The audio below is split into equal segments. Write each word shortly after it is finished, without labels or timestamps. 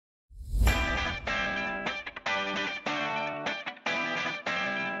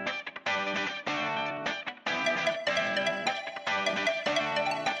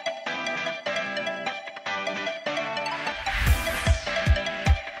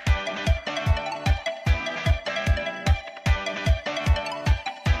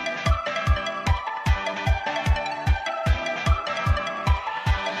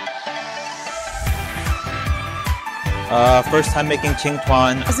First time making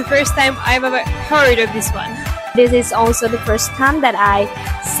Qingtuan. It's the first time I've ever heard of this one. This is also the first time that I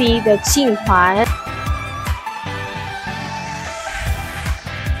see the Qingtuan.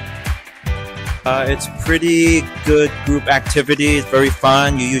 It's pretty good group activity. It's very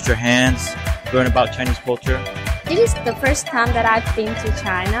fun. You use your hands, learn about Chinese culture. This is the first time that I've been to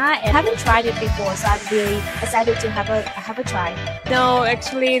China and haven't tried it before, so I'm really excited to have a try. No,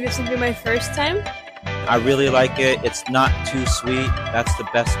 actually, this will be my first time. I really like it. It's not too sweet. That's the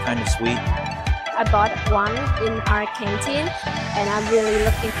best kind of sweet. I bought one in our canteen and I'm really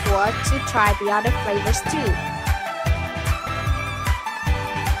looking forward to try the other flavors too.